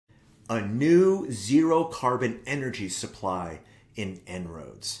a new zero carbon energy supply in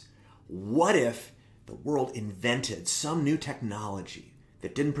En-ROADS. What if the world invented some new technology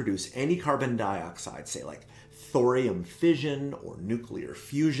that didn't produce any carbon dioxide, say like thorium fission or nuclear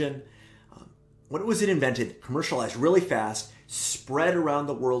fusion? What was it invented, commercialized really fast, spread around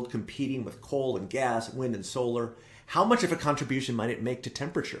the world competing with coal and gas, wind and solar? How much of a contribution might it make to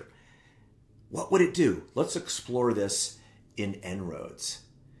temperature? What would it do? Let's explore this in En-ROADS.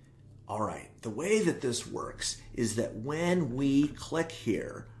 All right, the way that this works is that when we click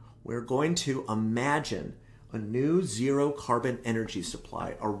here, we're going to imagine a new zero carbon energy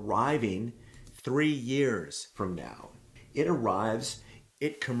supply arriving 3 years from now. It arrives,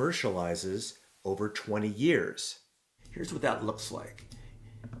 it commercializes over 20 years. Here's what that looks like.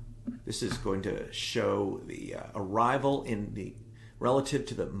 This is going to show the arrival in the relative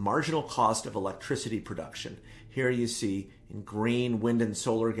to the marginal cost of electricity production. Here you see in green, wind and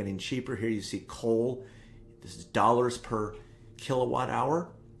solar getting cheaper. Here you see coal. This is dollars per kilowatt hour.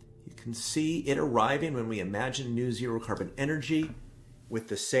 You can see it arriving when we imagine new zero carbon energy with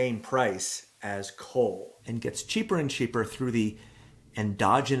the same price as coal, and gets cheaper and cheaper through the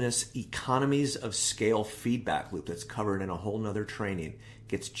endogenous economies of scale feedback loop that's covered in a whole nother training.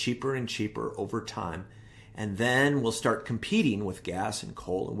 Gets cheaper and cheaper over time. And then we'll start competing with gas and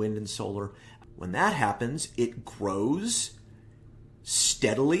coal and wind and solar. When that happens, it grows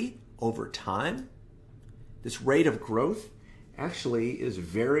steadily over time. This rate of growth actually is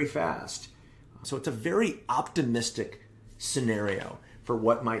very fast. So it's a very optimistic scenario for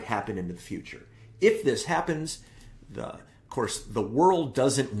what might happen in the future. If this happens, of course, the world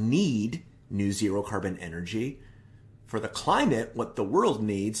doesn't need new zero carbon energy. For the climate, what the world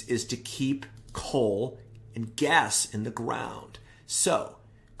needs is to keep coal and gas in the ground. So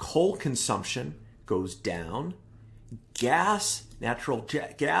coal consumption goes down, natural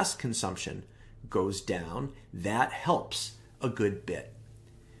gas consumption goes down. That helps a good bit.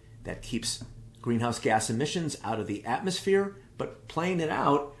 That keeps greenhouse gas emissions out of the atmosphere, but playing it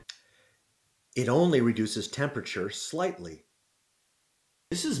out, it only reduces temperature slightly.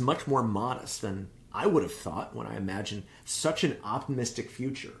 This is much more modest than I would have thought when I imagined such an optimistic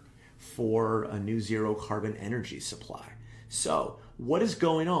future for a new zero carbon energy supply. So what is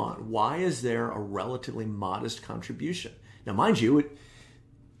going on? Why is there a relatively modest contribution? Now, mind you,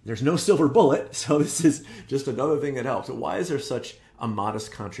 there's no silver bullet, so this is just another thing that helps. So why is there such a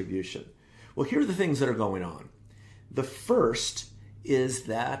modest contribution? Well, here are the things that are going on. The first is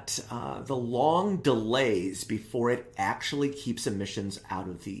that the long delays before it actually keeps emissions out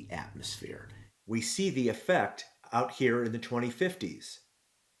of the atmosphere. We see the effect out here in the 2050s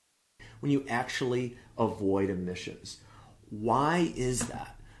when you actually avoid emissions. Why is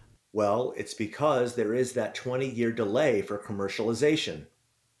that? Well, it's because there is that 20-year delay for commercialization.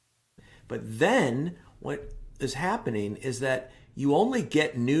 But then what is happening is that you only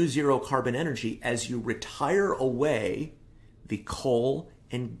get new zero carbon energy as you retire away the coal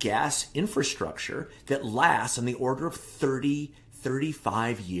and gas infrastructure that lasts on the order of 30,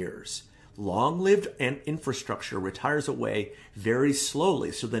 35 years. Long-lived infrastructure retires away very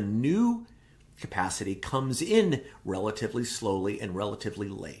slowly, so the new capacity comes in relatively slowly and relatively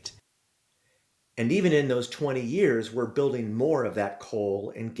late. And even in those 20 years, we're building more of that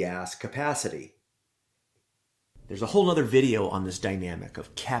coal and gas capacity. There's a whole other video on this dynamic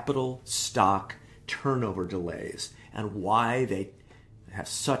of capital stock turnover delays and why they have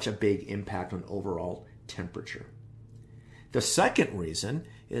such a big impact on overall temperature. The second reason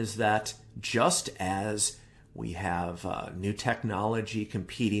is that just as we have new technology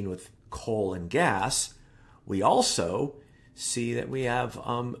competing with coal and gas, we also see that we have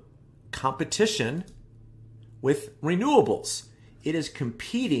competition with renewables. It is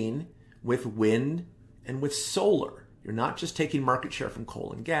competing with wind and with solar. You're not just taking market share from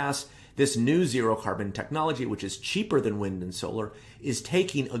coal and gas. This new zero carbon technology, which is cheaper than wind and solar, is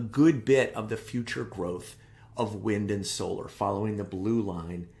taking a good bit of the future growth of wind and solar, following the blue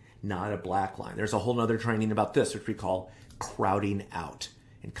line, not a black line. There's a whole other training about this, which we call crowding out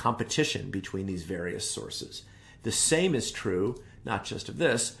and competition between these various sources. The same is true, not just of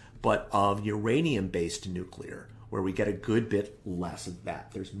this, but of uranium-based nuclear, where we get a good bit less of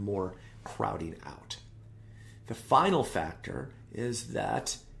that. There's more crowding out. The final factor is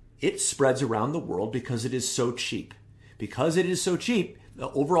that it spreads around the world because it is so cheap. Because it is so cheap, the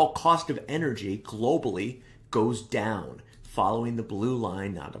overall cost of energy globally goes down, following the blue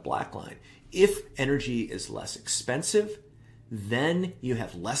line, not a black line. If energy is less expensive, then you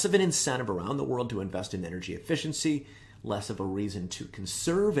have less of an incentive around the world to invest in energy efficiency, less of a reason to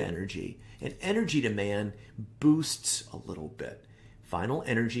conserve energy, and energy demand boosts a little bit. final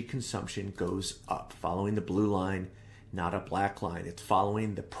energy consumption goes up, following the blue line, not a black line. It's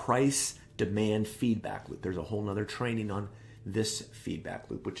following the price demand feedback loop. There's a whole nother training on this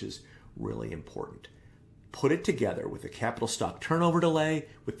feedback loop, which is really important. Put it together with the capital stock turnover delay,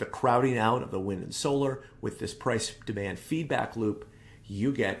 with the crowding out of the wind and solar, with this price demand feedback loop,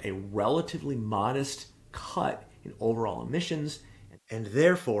 you get a relatively modest cut in overall emissions, and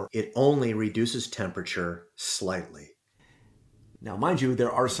therefore it only reduces temperature slightly. Now, mind you,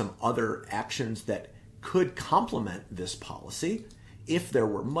 there are some other actions that could complement this policy if there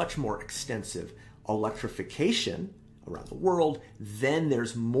were much more extensive electrification around the world. Then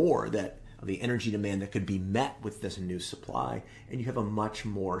there's more of the energy demand that could be met with this new supply, and you have a much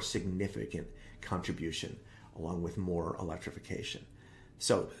more significant contribution along with more electrification.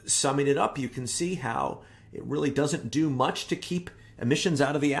 So summing it up, you can see how it really doesn't do much to keep emissions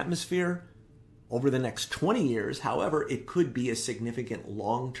out of the atmosphere over the next 20 years. However, it could be a significant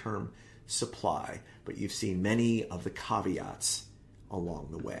long-term supply, but you've seen many of the caveats along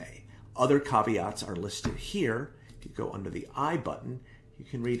the way. Other caveats are listed here. If you go under the I button, you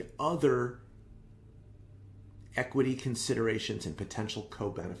can read other equity considerations and potential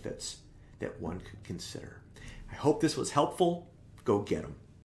co-benefits that one could consider. I hope this was helpful. Go get them.